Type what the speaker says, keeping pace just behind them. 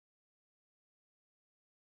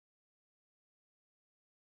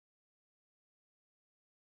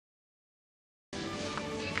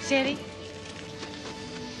Sandy,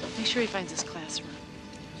 make sure he finds his classroom.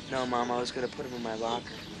 No, Mom, I was gonna put him in my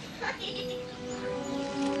locker.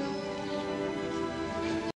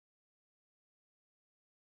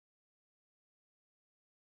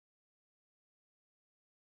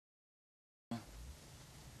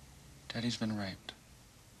 Daddy's been raped.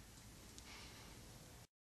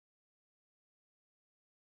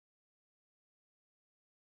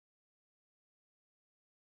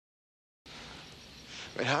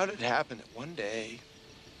 I mean, how did it happen that one day,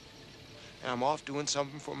 and I'm off doing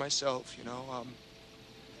something for myself, you know,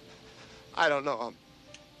 I don't know, I'm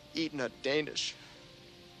eating a Danish.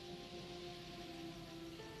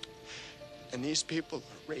 And these people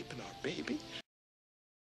are raping our baby?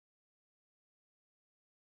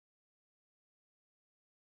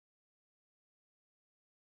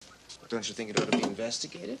 Don't you think it ought to be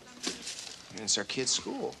investigated? I mean, it's our kid's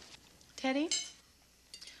school. Teddy,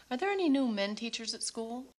 are there any new men teachers at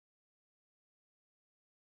school?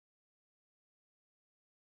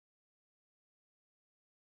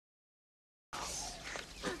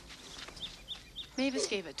 Mavis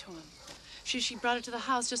gave it to him. She brought it to the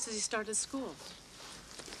house just as he started school.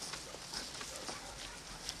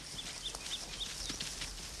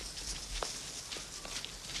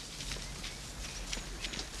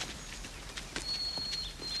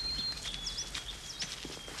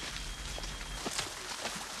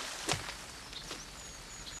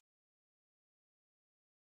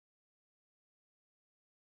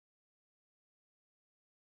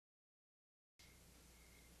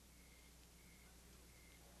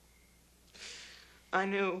 I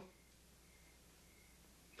knew.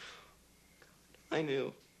 I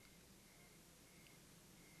knew.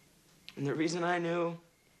 And the reason I knew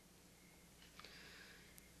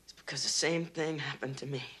is because the same thing happened to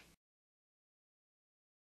me.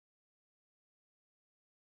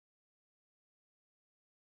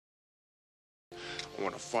 I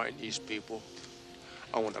want to find these people.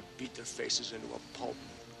 I want to beat their faces into a pulp.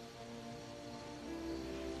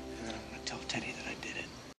 And then I'm going to tell Teddy that I did it.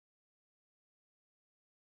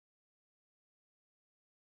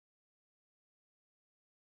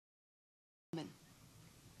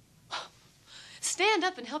 Stand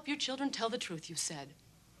up and help your children tell the truth, you said.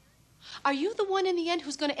 Are you the one in the end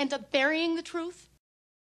who's going to end up burying the truth?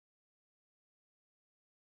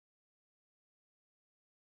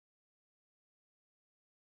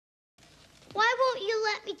 Why won't you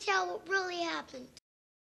let me tell what really happened?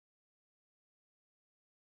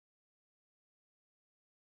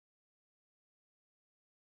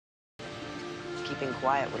 Keeping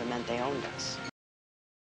quiet would have meant they owned us.